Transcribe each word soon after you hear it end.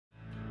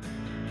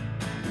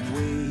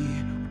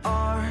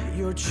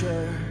your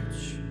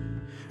church.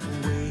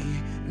 We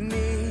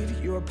need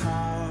your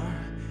power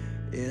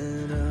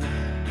in us.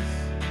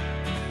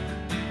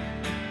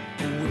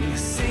 We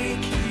seek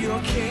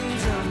your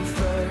kingdom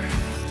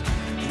first.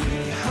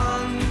 We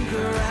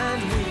hunger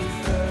and we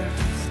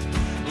thirst.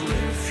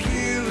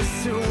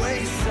 Refuse to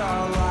waste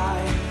our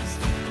lives,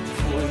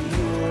 for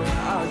you're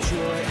our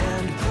joy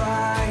and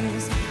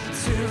prize.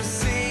 To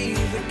see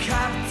the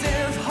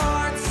captive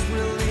hearts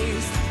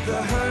released,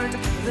 the hurt,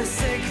 the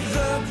sick,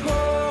 the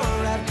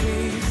poor at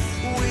peace.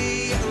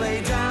 We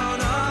lay down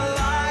our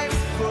lives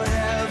for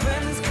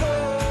heaven's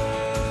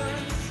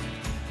cause.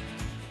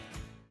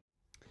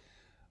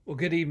 Well,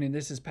 good evening.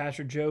 This is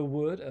Pastor Joe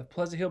Wood of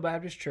Pleasant Hill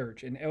Baptist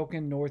Church in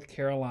Elkin, North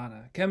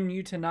Carolina, coming to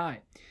you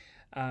tonight.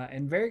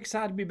 And very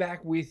excited to be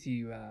back with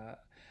you.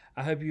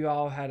 I hope you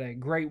all had a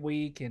great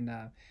week, and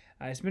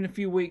it's been a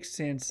few weeks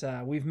since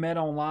we've met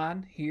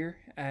online here,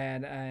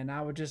 and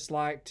I would just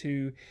like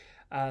to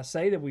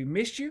say that we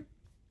missed you.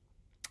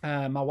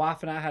 My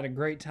wife and I had a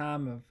great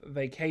time of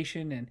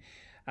vacation, and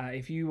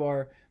if you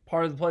are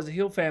part of the Pleasant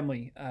Hill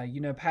family,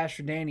 you know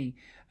Pastor Danny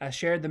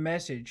shared the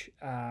message,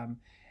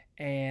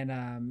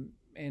 and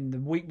the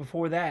week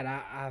before that,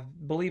 I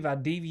believe I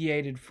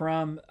deviated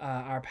from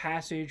our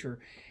passage,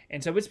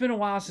 and so it's been a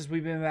while since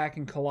we've been back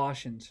in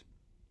Colossians.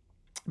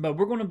 But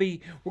we're going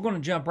to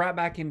jump right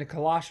back into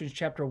Colossians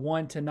chapter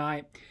 1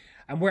 tonight.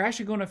 And we're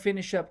actually going to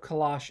finish up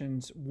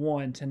Colossians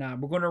 1 tonight.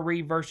 We're going to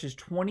read verses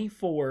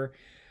 24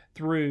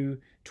 through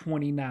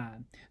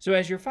 29. So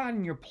as you're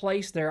finding your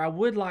place there, I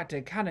would like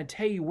to kind of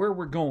tell you where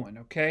we're going,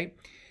 okay?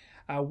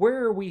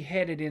 Where are we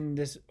headed in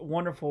this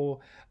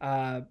wonderful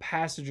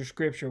passage of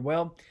Scripture?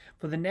 Well,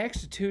 for the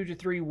next 2 to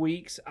 3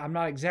 weeks, I'm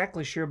not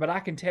exactly sure, but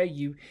I can tell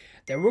you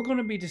that we're going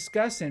to be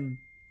discussing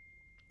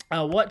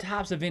what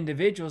types of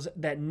individuals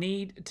that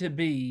need to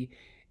be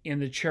in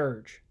the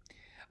church.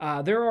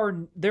 There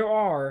are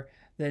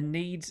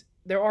needs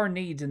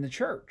in the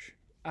church.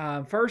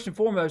 First and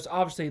foremost,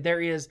 obviously,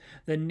 there is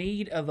the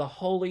need of the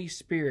Holy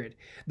Spirit.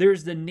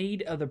 There's the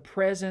need of the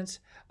presence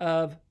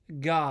of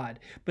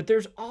God. But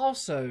there's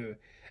also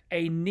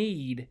a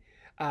need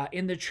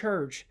in the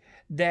church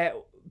that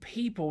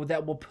people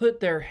that will put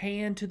their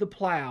hand to the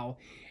plow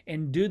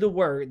and do the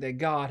work that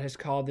God has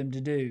called them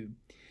to do.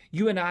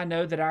 You and I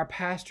know that our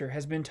pastor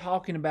has been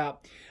talking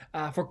about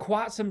for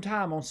quite some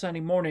time on Sunday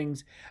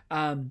mornings.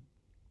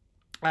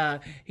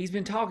 He's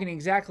been talking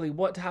exactly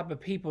what type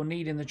of people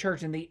need in the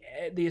church and the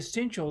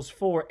essentials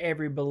for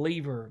every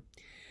believer.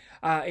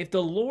 If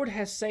the Lord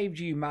has saved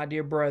you, my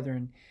dear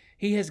brethren,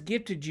 He has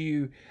gifted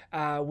you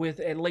with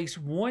at least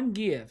one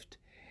gift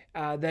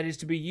that is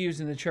to be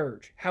used in the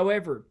church.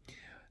 However,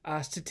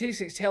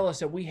 statistics tell us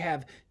that we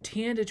have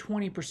 10 to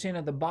 20%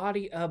 of the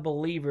body of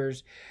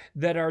believers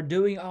that are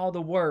doing all the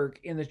work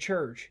in the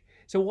church.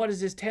 So what does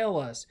this tell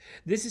us?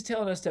 This is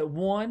telling us that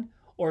 1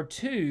 or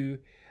 2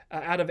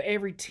 out of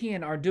every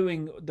 10 are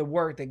doing the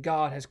work that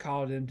God has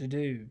called them to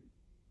do.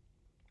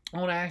 I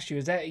want to ask you,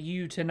 is that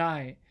you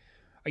tonight?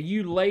 Are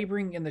you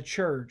laboring in the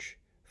church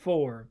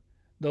for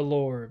the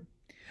Lord?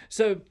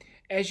 So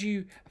as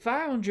you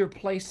found your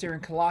place there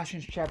in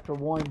Colossians chapter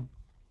 1,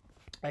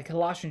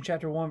 Colossians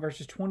chapter 1,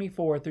 verses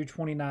 24 through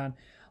 29.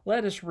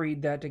 Let us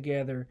read that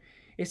together.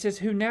 It says,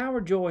 "Who now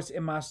rejoice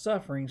in my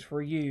sufferings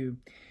for you,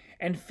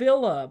 and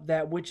fill up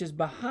that which is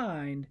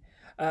behind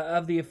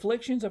of the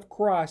afflictions of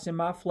Christ in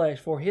my flesh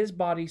for his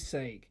body's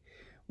sake,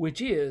 which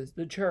is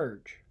the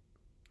church,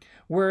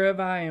 whereof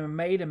I am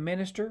made a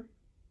minister,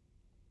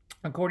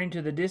 according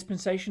to the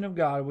dispensation of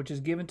God, which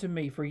is given to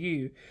me for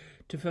you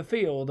to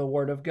fulfill the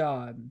word of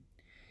God.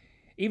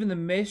 Even the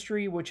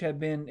mystery which had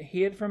been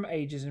hid from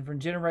ages and from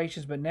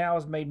generations, but now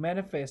is made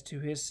manifest to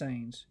his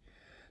saints,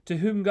 to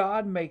whom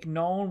God make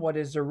known what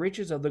is the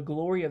riches of the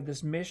glory of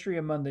this mystery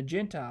among the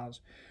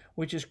Gentiles,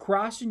 which is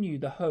Christ in you,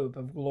 the hope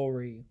of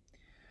glory.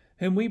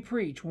 Whom we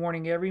preach,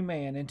 warning every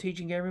man, and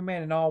teaching every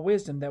man in all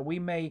wisdom, that we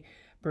may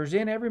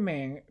present every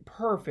man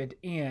perfect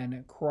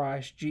in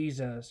Christ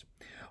Jesus.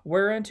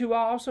 Whereunto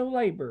I also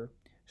labor,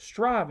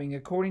 striving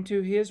according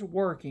to his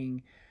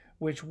working,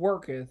 which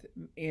worketh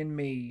in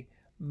me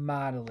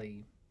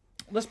mightily."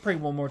 Let's pray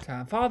one more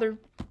time. Father,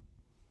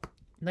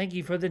 thank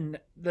you for the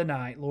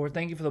night, Lord.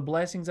 Thank you for the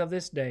blessings of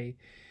this day.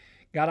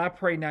 God, I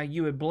pray now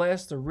you would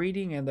bless the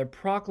reading and the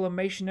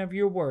proclamation of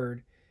your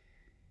word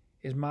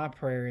is my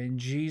prayer in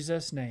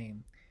Jesus'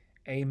 name.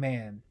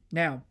 Amen.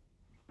 Now,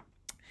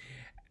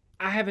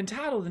 I have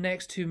entitled the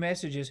next 2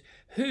 messages,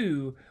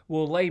 Who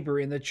Will Labor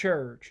in the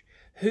Church?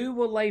 Who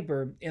will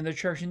labor in the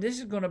church? And this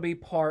is going to be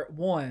part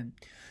 1.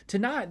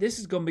 Tonight, this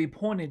is going to be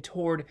pointed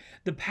toward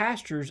the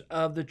pastors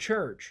of the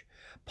church.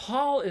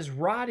 Paul is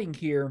writing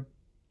here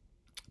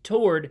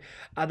toward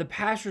the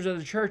pastors of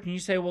the church, and you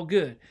say, well,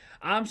 good.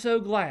 I'm so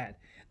glad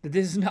that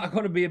this is not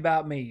going to be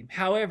about me.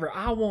 However,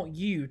 I want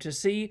you to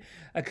see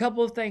a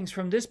couple of things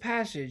from this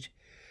passage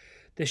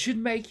that should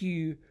make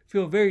you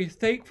feel very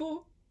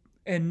thankful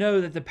and know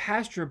that the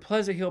pastor of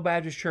Pleasant Hill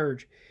Baptist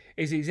Church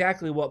is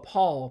exactly what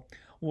Paul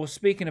was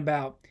speaking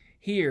about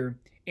here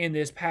in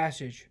this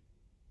passage.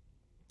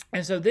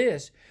 And so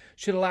this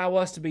should allow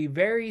us to be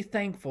very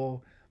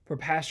thankful for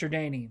Pastor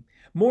Danny.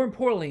 More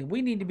importantly,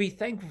 we need to be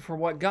thankful for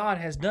what God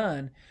has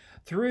done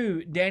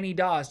through Danny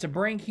Dawes to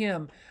bring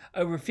him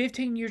over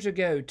 15 years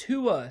ago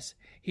to us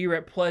here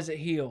at Pleasant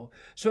Hill.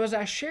 So as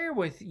I share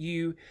with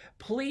you,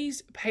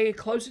 please pay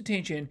close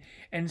attention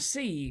and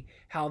see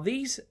how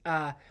these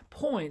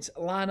points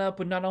line up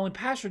with not only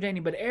Pastor Danny,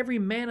 but every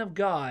man of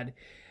God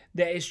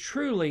that is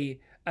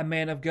truly a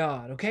man of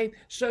God. Okay,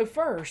 so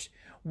first,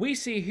 we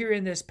see here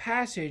in this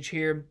passage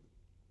here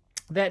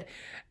that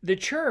the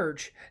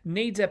church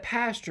needs a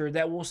pastor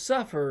that will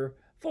suffer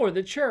for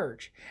the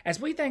church. As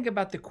we think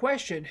about the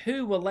question,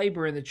 who will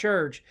labor in the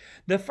church,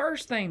 the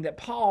first thing that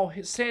Paul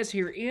says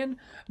here in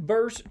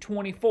verse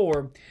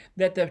 24,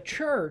 that the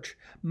church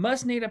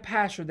must need a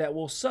pastor that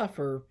will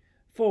suffer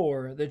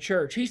for the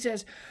church. He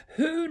says,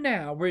 who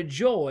now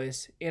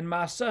rejoice in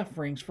my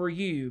sufferings for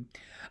you.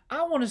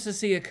 I want us to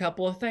see a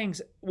couple of things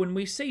when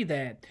we see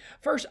that.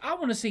 First, I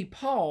want to see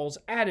Paul's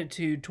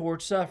attitude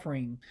towards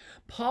suffering.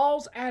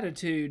 Paul's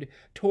attitude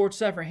towards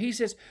suffering. He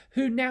says,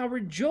 who now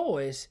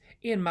rejoice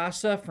in my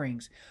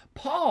sufferings.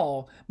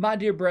 Paul, my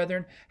dear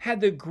brethren,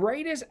 had the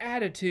greatest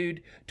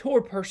attitude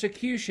toward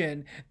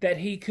persecution that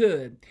he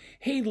could.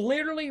 He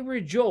literally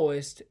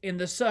rejoiced in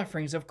the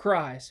sufferings of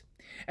Christ.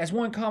 As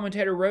one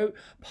commentator wrote,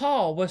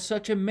 Paul was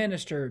such a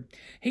minister.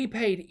 He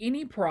paid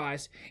any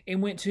price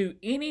and went to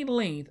any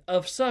length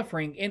of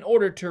suffering in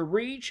order to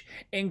reach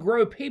and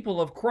grow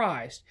people of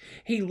Christ.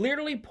 He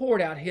literally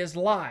poured out his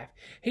life.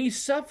 He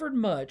suffered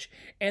much,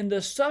 and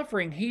the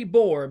suffering he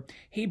bore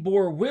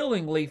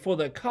willingly for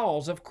the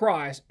cause of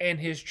Christ and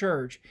his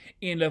church.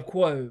 End of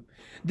quote.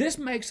 This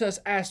makes us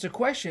ask the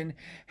question,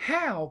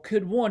 how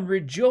could one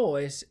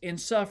rejoice in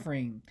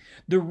suffering?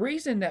 The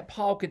reason that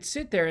Paul could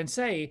sit there and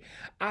say,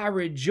 I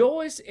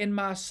rejoice in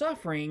my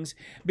sufferings,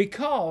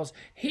 because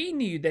he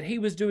knew that he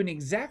was doing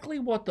exactly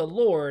what the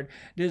Lord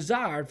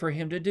desired for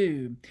him to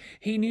do.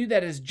 He knew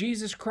that as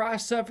Jesus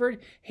Christ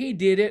suffered, he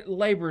did it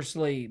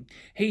laboriously.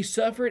 He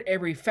suffered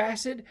every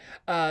facet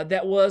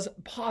that was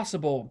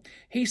possible.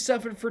 He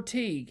suffered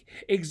fatigue,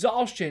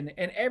 exhaustion,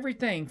 and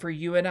everything for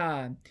you and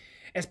I.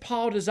 As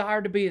Paul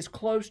desired to be as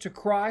close to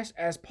Christ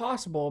as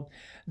possible,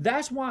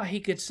 that's why he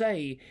could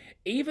say,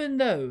 even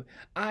though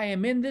I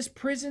am in this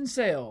prison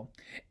cell,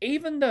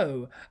 even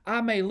though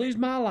I may lose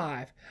my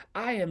life,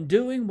 I am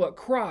doing what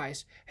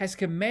Christ has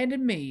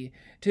commanded me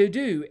to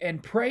do,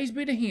 and praise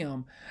be to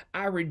him,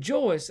 I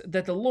rejoice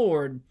that the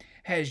Lord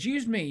has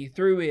used me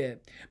through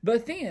it.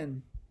 But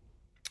then,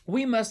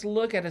 we must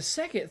look at a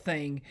second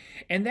thing,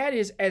 and that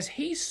is, as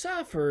he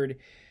suffered,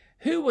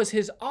 who was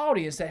his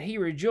audience that he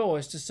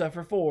rejoiced to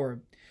suffer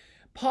for?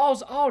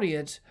 Paul's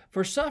audience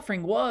for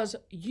suffering was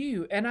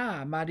you and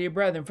I, my dear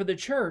brethren, for the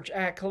church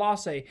at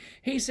Colossae.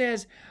 He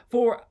says,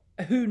 for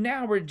who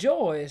now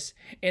rejoice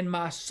in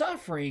my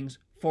sufferings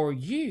for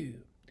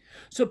you.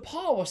 So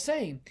Paul was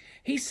saying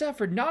he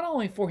suffered not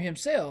only for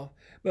himself,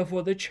 but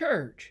for the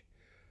church.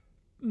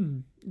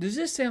 Does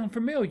this sound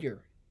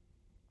familiar?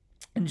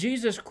 And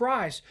Jesus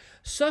Christ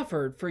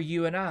suffered for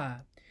you and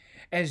I.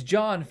 As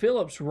John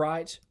Phillips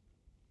writes,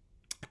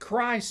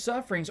 Christ's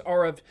sufferings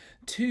are of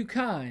two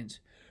kinds.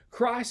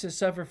 Christ has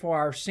suffered for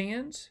our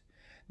sins.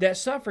 That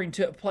suffering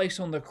took place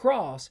on the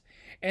cross,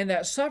 and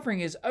that suffering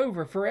is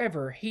over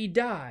forever. He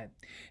died.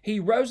 He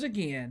rose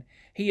again.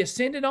 He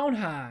ascended on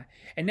high,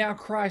 and now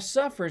Christ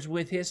suffers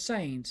with his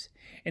saints.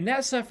 And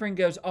that suffering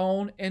goes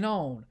on and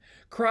on.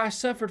 Christ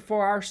suffered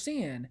for our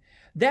sin.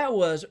 That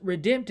was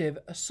redemptive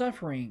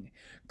suffering.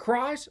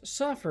 Christ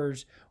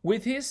suffers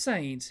with his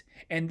saints,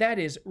 and that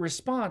is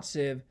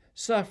responsive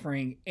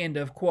suffering. End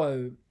of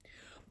quote.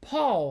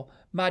 Paul,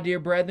 my dear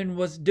brethren,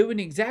 was doing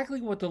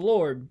exactly what the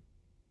Lord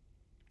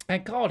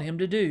had called him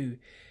to do.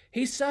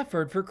 He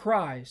suffered for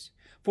Christ,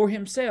 for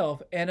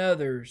himself and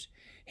others.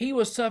 He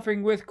was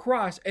suffering with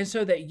Christ, and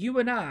so that you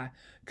and I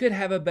could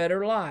have a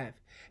better life.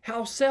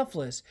 How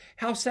selfless,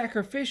 how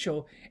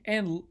sacrificial,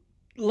 and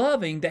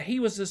loving that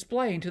he was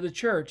displaying to the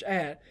church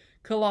at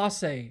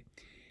Colossae.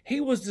 He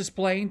was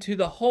displaying to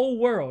the whole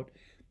world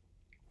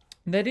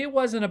that it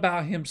wasn't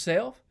about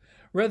himself,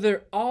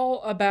 rather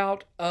all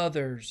about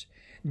others.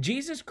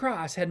 Jesus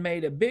Christ had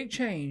made a big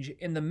change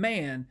in the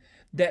man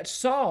that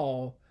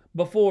Saul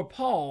before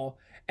Paul,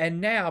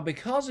 and now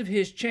because of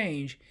his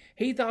change,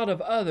 he thought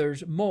of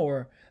others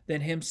more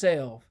than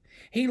himself.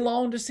 He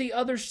longed to see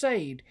others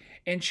saved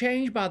and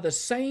changed by the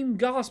same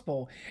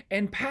gospel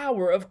and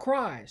power of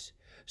Christ.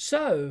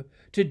 So,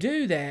 to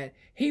do that,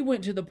 he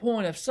went to the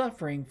point of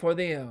suffering for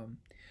them.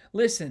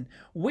 Listen,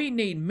 we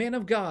need men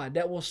of God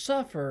that will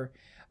suffer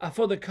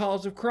for the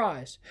cause of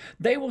Christ.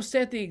 They will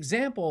set the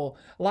example,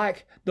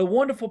 like the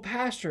wonderful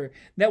pastor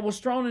that was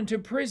thrown into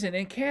prison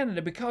in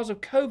Canada because of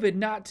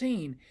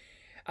COVID-19,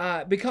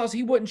 because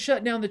he wouldn't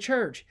shut down the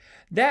church.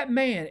 That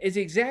man is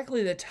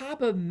exactly the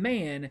type of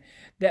man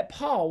that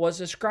Paul was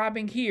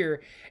describing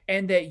here,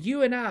 and that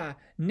you and I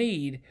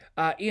need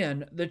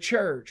in the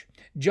church.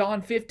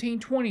 John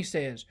 15:20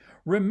 says,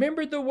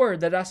 remember the word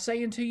that I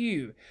say unto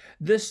you,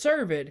 the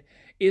servant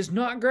is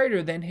not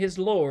greater than his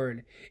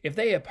Lord. If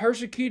they have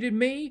persecuted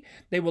me,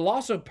 they will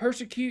also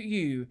persecute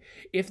you.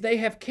 If they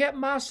have kept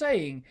my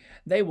saying,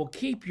 they will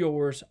keep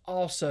yours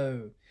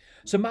also.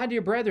 So, my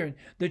dear brethren,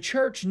 the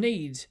church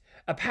needs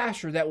a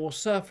pastor that will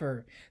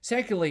suffer.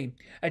 Secondly,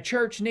 a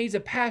church needs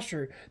a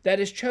pastor that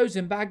is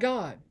chosen by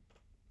God.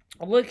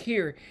 Look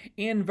here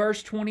in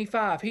verse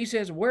 25. He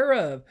says,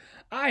 whereof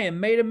I am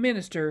made a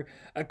minister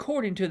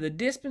according to the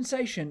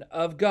dispensation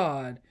of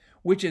God,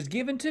 which is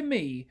given to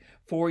me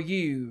for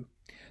you.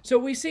 So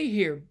we see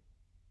here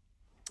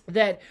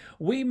that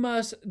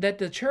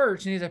the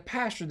church needs a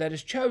pastor that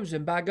is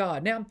chosen by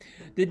God. Now,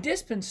 the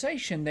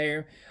dispensation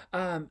there,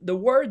 the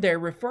word there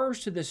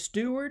refers to the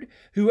steward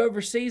who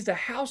oversees the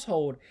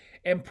household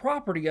and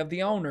property of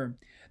the owner.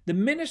 The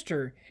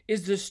minister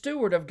is the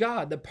steward of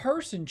God, the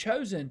person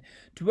chosen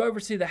to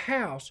oversee the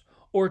house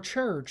or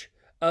church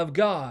of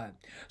God.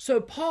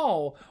 So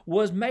Paul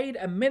was made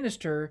a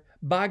minister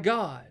by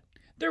God.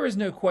 There is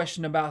no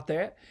question about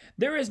that.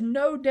 There is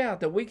no doubt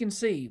that we can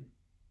see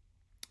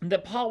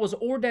that Paul was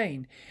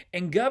ordained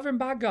and governed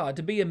by God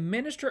to be a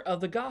minister of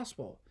the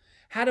gospel.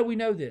 How do we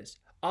know this?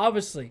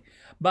 Obviously,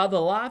 by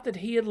the life that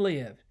he had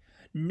lived.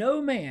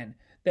 No man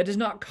that is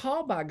not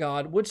called by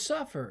God would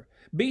suffer,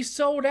 be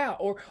sold out,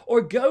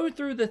 or go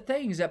through the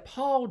things that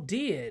Paul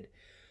did.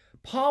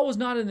 Paul was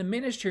not in the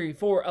ministry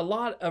for a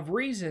lot of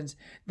reasons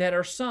that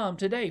are some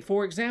today.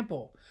 For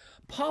example,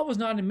 Paul was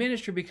not in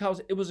ministry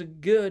because it was a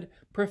good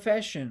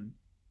profession.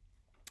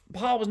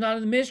 Paul was not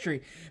in the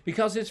ministry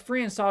because his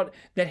friends thought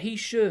that he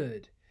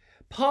should.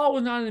 Paul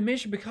was not in the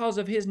ministry because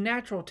of his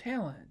natural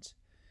talents.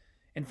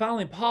 And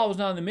finally, Paul was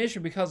not in the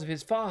ministry because of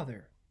his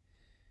father.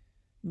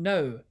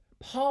 No,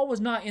 Paul was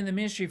not in the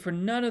ministry for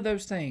none of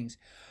those things.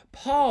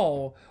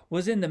 Paul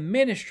was in the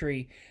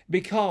ministry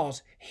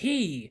because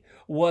he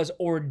was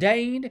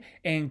ordained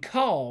and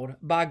called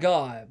by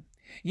God.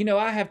 You know,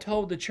 I have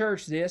told the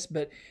church this,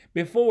 but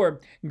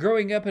before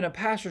growing up in a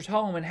pastor's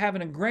home and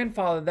having a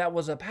grandfather that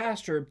was a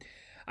pastor,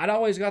 I'd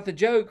always got the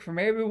joke from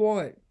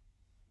everyone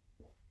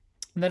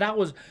that I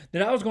was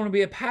going to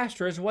be a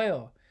pastor as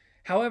well.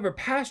 However,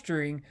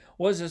 pastoring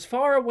was as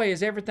far away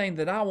as everything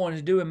that I wanted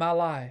to do in my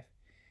life.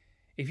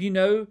 If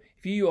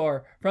you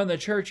are from the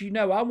church, you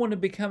know I wanted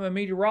to become a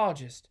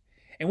meteorologist,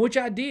 and which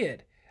I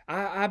did.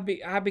 I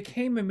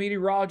became a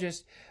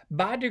meteorologist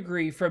by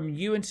degree from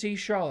UNC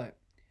Charlotte,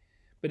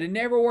 but it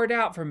never worked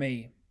out for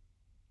me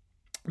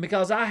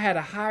because I had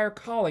a higher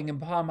calling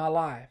upon my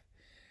life.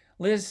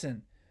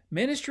 Listen,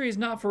 ministry is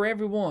not for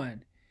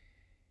everyone.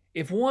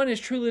 If one is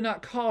truly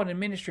not called in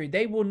ministry,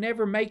 they will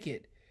never make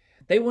it.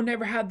 They will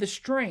never have the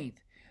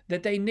strength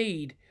that they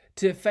need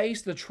to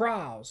face the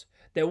trials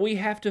that we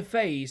have to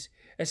face,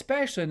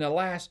 especially in the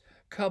last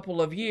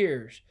couple of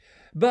years.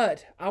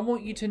 But I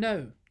want you to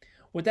know,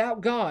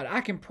 without God,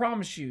 I can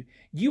promise you,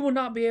 you will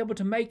not be able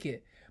to make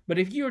it. But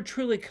if you are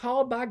truly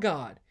called by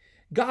God,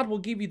 God will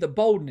give you the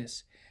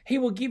boldness. He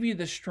will give you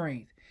the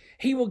strength.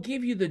 He will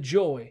give you the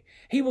joy.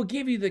 He will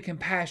give you the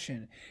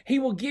compassion. He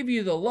will give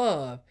you the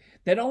love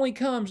that only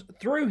comes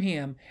through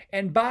Him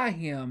and by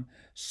Him,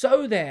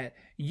 so that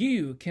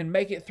you can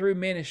make it through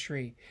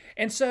ministry.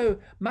 And so,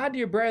 my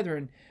dear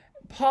brethren,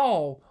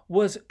 Paul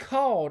was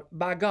called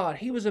by God.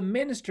 He was a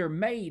minister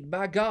made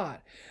by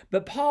God.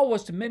 But Paul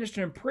was to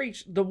minister and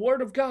preach the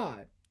Word of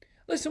God.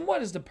 Listen,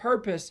 what is the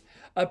purpose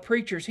of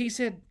preachers? He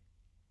said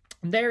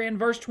there in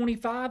verse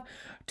 25,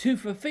 to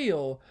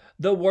fulfill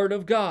the Word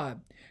of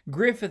God.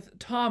 Griffith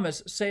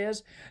Thomas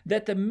says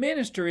that the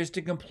minister is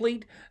to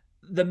complete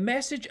the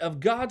message of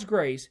God's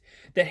grace,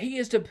 that he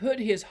is to put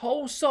his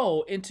whole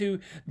soul into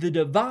the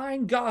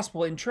divine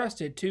gospel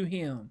entrusted to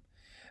him.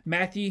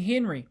 Matthew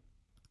Henry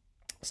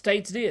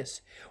states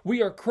this: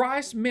 we are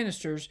Christ's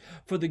ministers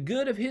for the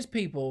good of His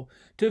people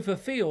to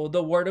fulfill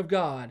the Word of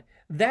God,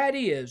 that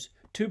is,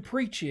 to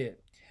preach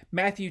it.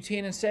 Matthew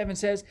 10:7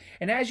 says,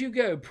 and as you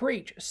go,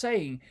 preach,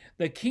 saying,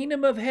 the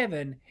kingdom of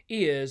heaven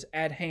is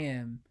at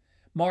hand.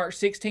 Mark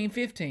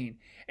 16:15,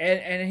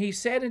 and he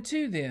said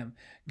unto them,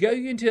 go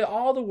you into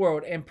all the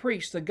world and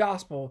preach the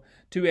gospel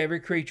to every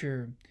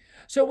creature.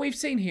 So we've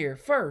seen here,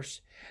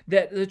 first,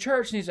 that the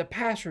church needs a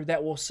pastor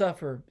that will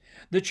suffer.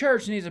 The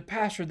church needs a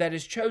pastor that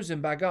is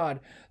chosen by God.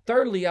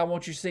 Thirdly, I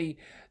want you to see,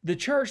 the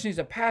church needs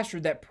a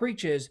pastor that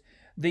preaches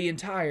the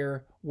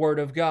entire Word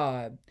of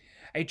God.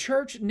 A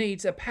church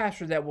needs a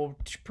pastor that will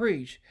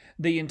preach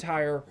the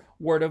entire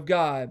Word of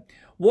God.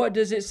 What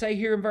does it say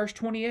here in verse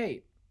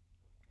 28?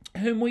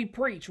 Whom we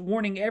preach,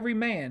 warning every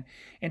man,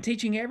 and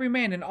teaching every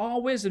man in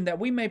all wisdom, that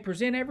we may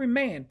present every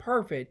man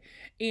perfect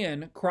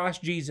in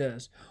Christ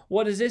Jesus.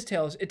 What does this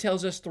tell us? It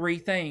tells us three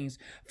things.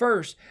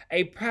 First,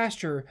 a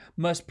pastor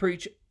must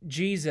preach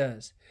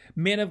Jesus.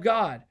 Men of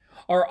God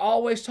are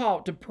always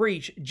taught to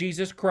preach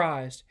Jesus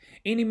Christ.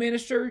 Any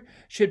minister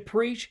should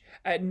preach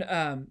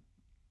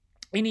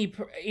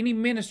Any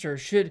minister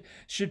should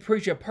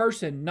preach a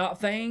person, not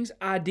things,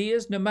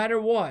 ideas, no matter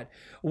what.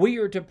 We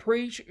are to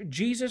preach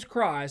Jesus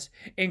Christ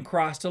and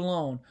Christ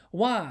alone.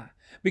 Why?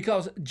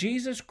 because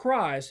Jesus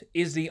Christ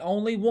is the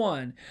only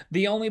one,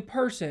 the only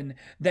person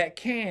that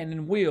can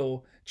and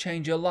will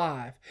change a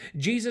life.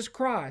 Jesus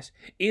Christ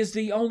is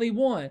the only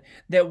one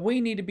that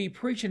we need to be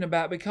preaching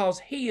about because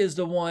He is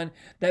the one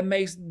that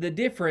makes the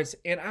difference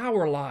in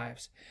our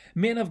lives.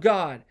 Men of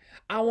God,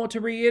 I want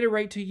to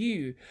reiterate to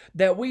you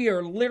that we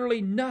are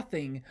literally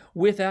nothing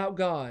without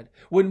God.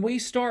 When we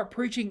start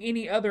preaching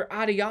any other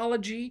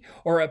ideology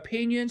or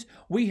opinions,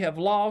 we have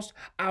lost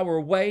our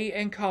way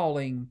and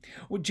calling.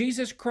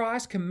 Jesus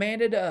Christ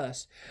commanded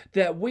us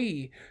that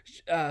we,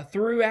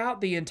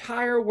 throughout the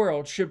entire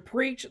world, should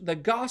preach the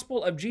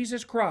gospel of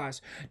Jesus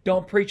Christ.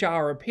 Don't preach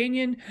our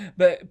opinion,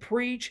 but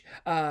preach,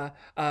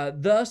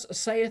 thus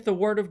saith the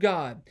word of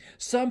God.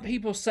 Some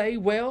people say,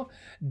 well,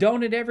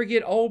 don't it ever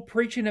get old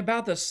preaching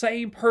about the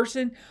same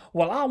person?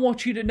 Well, I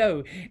want you to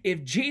know,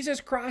 if Jesus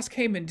Christ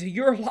came into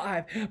your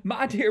life,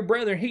 my dear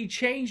brother, He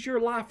changed your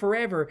life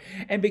forever.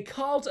 And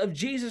because of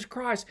Jesus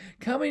Christ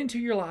coming into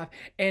your life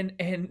and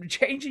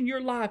changing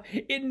your life,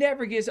 it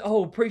never gets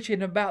old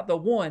preaching about the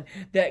one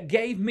that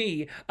gave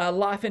me a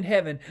life in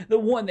heaven, the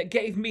one that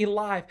gave me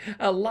life,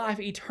 a life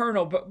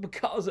eternal, but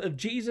because of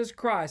Jesus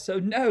Christ. So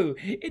no,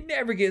 it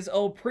never gets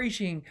old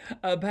preaching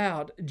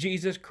about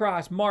Jesus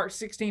Christ. Mark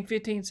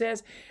 16:15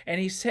 says, and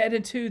He said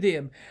unto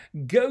them,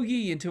 go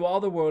ye into all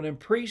the world and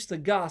preach the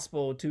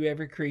gospel to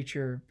every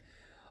creature.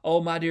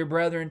 Oh, my dear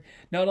brethren,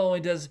 not only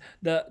does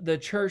the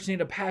church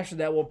need a pastor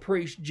that will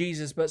preach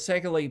Jesus, but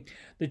secondly,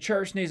 the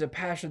church needs a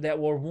pastor that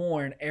will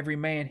warn every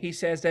man. He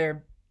says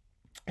there,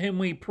 and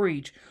we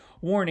preach,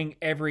 warning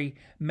every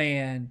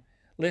man.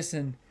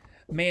 Listen,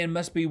 man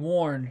must be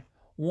warned.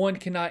 One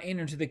cannot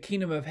enter into the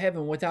kingdom of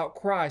heaven without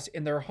Christ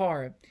in their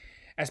heart.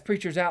 As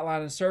preachers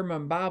outline in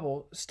Sermon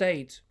Bible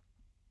states,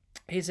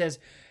 he says,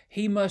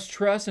 he must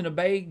trust and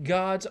obey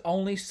God's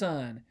only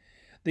Son,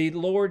 the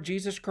Lord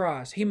Jesus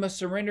Christ. He must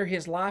surrender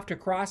his life to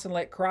Christ and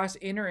let Christ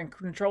enter and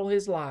control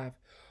his life,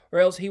 or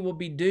else he will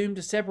be doomed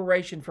to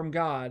separation from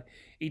God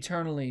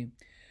eternally.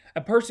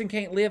 A person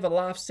can't live a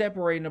life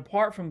separated and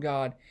apart from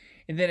God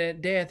and then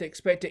at death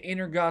expect to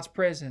enter God's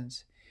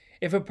presence.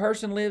 If a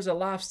person lives a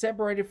life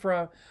separated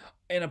from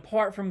and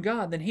apart from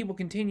God, then he will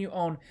continue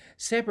on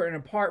separate and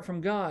apart from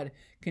God,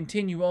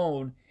 continue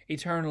on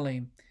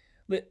eternally.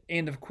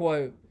 End of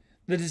quote.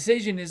 The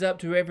decision is up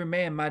to every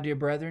man, my dear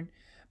brethren.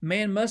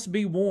 Man must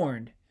be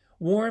warned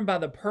by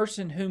the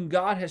person whom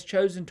God has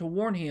chosen to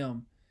warn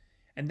him,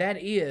 and that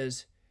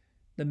is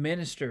the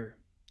minister.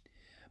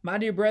 My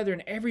dear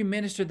brethren, every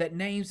minister that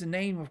names the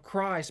name of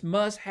Christ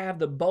must have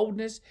the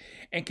boldness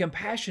and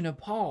compassion of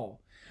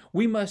Paul.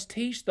 We must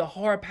teach the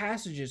hard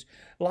passages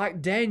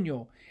like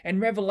Daniel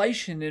and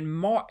Revelation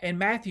and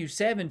Matthew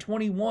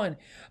 7:21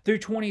 through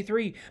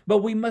 23, but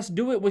we must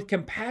do it with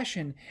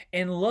compassion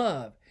and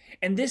love.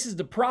 And this is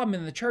the problem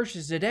in the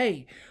churches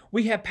today.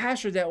 We have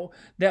pastors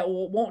that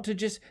will want to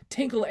just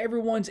tinkle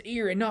everyone's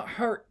ear and not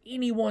hurt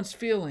anyone's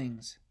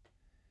feelings.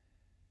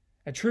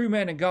 A true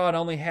man of God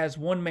only has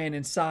one man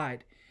in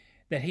sight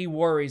that he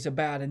worries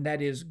about, and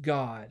that is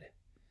God.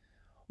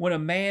 When a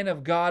man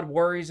of God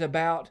worries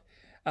about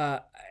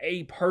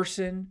a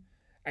person,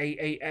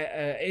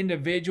 a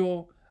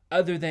individual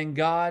other than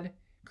God,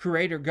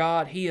 Creator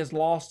God, he has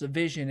lost the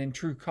vision and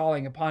true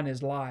calling upon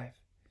his life.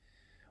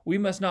 We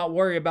must not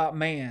worry about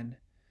man,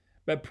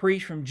 but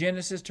preach from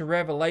Genesis to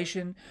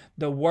Revelation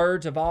the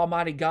words of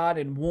Almighty God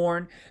and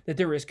warn that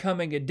there is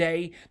coming a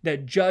day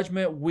that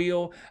judgment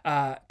will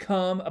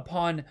come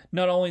upon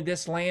not only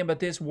this land but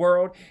this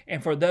world.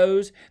 And for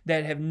those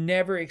that have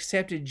never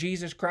accepted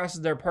Jesus Christ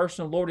as their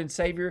personal Lord and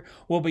Savior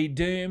will be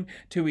doomed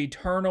to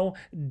eternal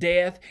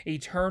death,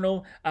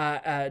 eternal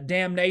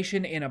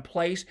damnation in a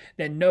place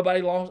that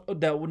nobody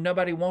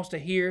wants to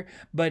hear,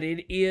 but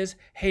it is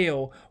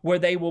hell, where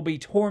they will be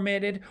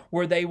tormented,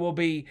 where they will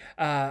be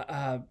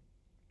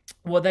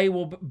they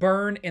will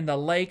burn in the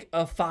lake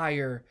of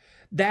fire.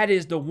 That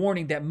is the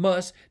warning that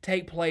must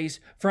take place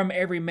from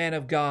every man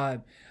of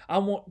God. I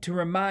want to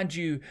remind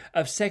you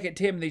of 2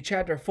 Timothy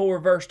chapter 4,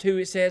 verse 2.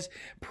 It says,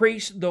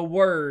 preach the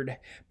word.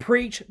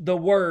 Preach the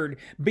word.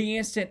 Be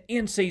instant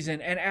in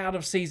season and out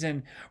of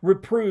season.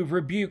 Reprove,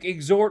 rebuke,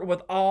 exhort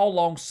with all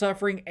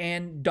long-suffering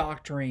and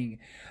doctrine.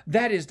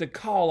 That is the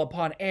call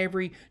upon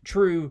every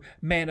true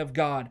man of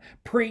God.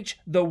 Preach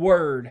the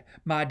word,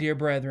 my dear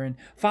brethren.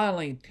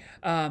 Finally,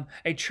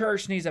 a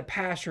church needs a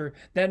pastor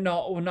that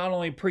will not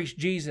only preach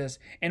Jesus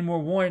and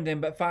will warn them,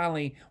 but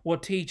finally will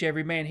teach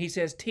every man. He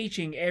says,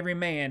 teaching every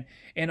man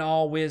in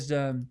all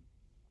wisdom.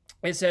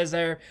 It says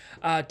there,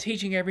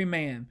 teaching every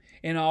man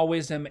in all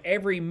wisdom.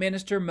 Every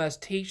minister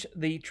must teach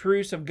the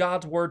truths of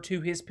God's word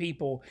to his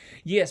people.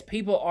 Yes,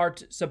 people are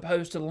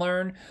supposed to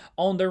learn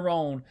on their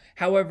own.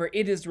 However,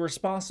 it is the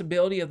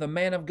responsibility of the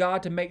man of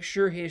God to make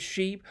sure his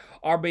sheep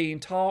are being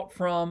taught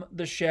from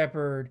the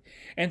shepherd.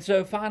 And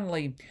so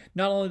finally,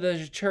 not only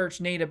does the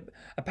church need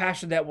a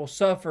pastor that will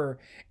suffer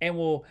and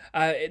will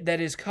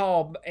that is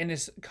called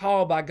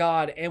by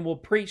God and will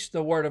preach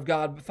the word of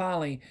God, but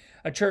finally,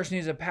 a church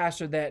needs a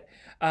pastor that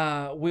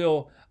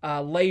will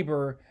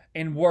labor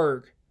and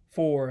work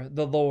for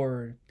the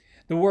Lord.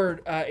 The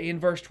word in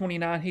verse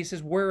 29, he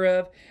says,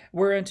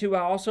 whereunto I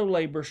also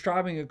labor,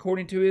 striving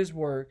according to his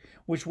work,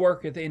 which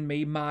worketh in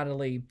me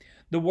mightily.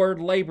 The word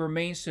labor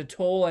means to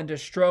toil and to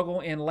struggle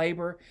in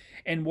labor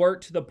and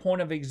work to the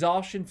point of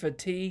exhaustion,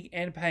 fatigue,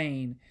 and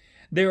pain.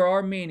 There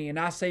are many, and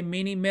I say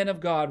many men of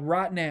God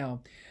right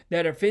now,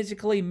 that are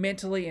physically,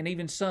 mentally, and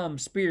even some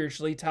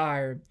spiritually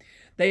tired.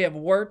 They have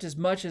worked as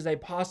much as they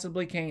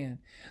possibly can.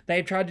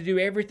 They've tried to do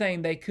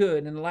everything they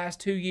could in the last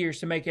 2 years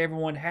to make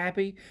everyone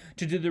happy,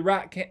 to do the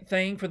right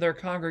thing for their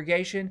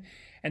congregation,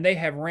 and they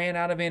have ran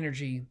out of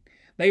energy.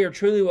 They are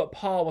truly what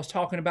Paul was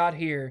talking about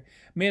here.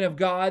 Men of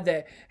God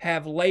that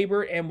have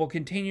labored and will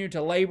continue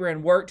to labor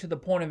and work to the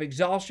point of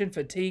exhaustion,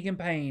 fatigue, and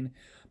pain.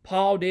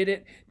 Paul did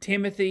it.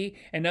 Timothy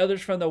and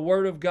others from the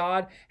Word of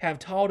God have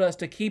taught us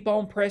to keep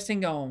on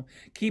pressing on,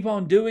 keep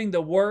on doing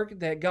the work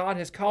that God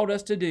has called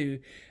us to do,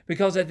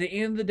 because at the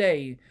end of the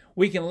day,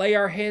 we can lay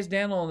our heads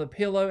down on the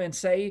pillow and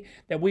say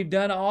that we've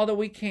done all that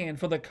we can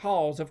for the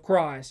cause of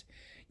Christ.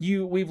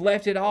 We've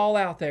left it all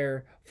out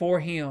there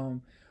for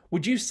Him.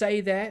 Would you say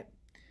that?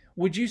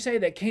 Would you say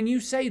that? Can you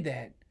say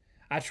that?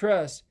 I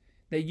trust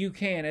that you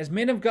can. As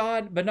men of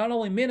God, but not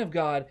only men of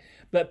God,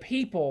 but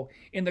people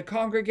in the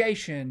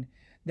congregation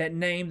that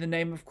name the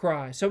name of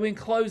Christ. So in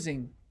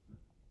closing,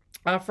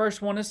 I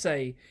first want to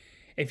say,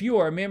 if you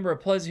are a member of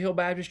Pleasant Hill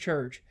Baptist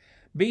Church,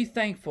 be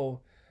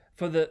thankful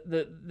for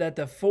that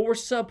the 4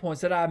 subpoints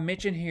that I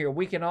mentioned here,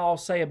 we can all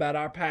say about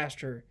our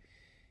pastor.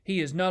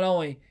 He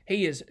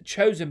is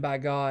chosen by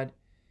God.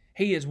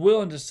 He is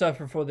willing to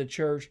suffer for the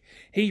church.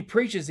 He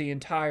preaches the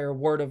entire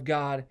Word of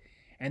God.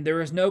 And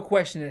there is no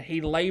question that he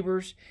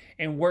labors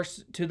and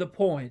works to the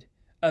point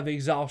of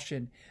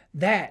exhaustion.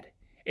 That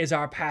is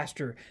our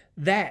pastor.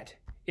 That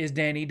is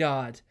Danny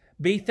Dodds.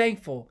 Be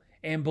thankful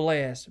and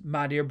blessed,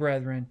 my dear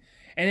brethren.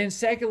 And then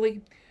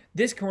secondly,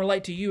 this can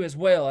relate to you as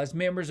well as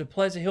members of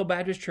Pleasant Hill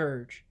Baptist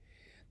Church.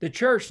 The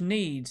church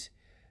needs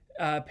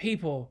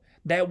people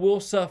that will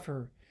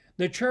suffer.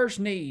 The church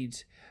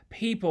needs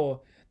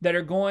people that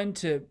are going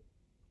to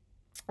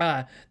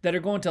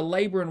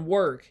labor and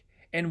work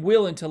and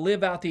willing to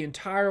live out the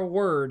entire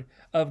Word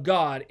of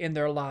God in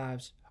their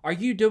lives. Are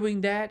you doing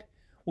that?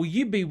 Will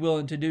you be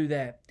willing to do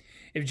that?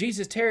 If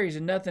Jesus tarries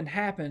and nothing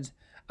happens,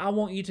 I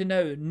want you to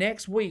know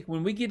next week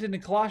when we get into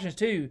Colossians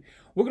 2,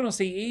 we're going to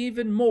see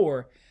even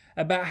more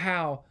about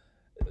how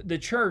the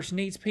church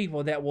needs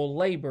people that will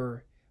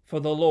labor for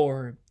the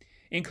Lord.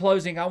 In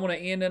closing, I want to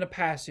end in a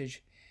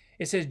passage.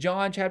 It says,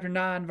 John chapter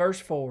 9, verse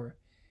 4.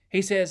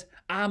 He says,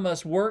 I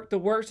must work the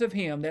works of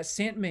him that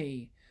sent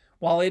me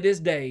while it is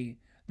day.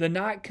 The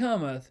night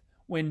cometh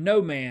when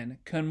no man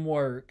can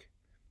work.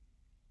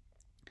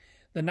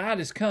 The night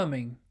is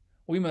coming.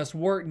 We must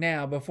work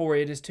now before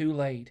it is too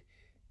late.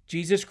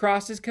 Jesus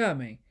Christ is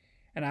coming,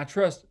 and I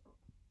trust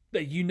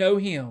that you know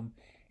Him.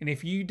 And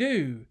if you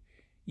do,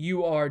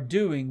 you are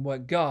doing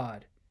what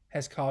God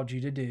has called you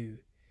to do.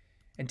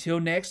 Until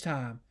next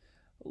time,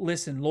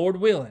 listen, Lord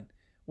willing,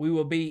 we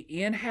will be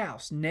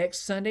in-house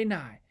next Sunday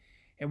night,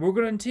 and we're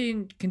going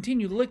to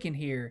continue looking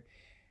here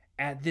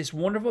at this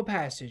wonderful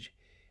passage,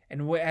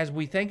 and as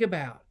we think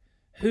about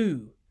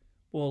who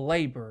will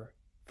labor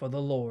for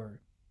the Lord.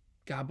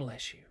 God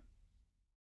bless you.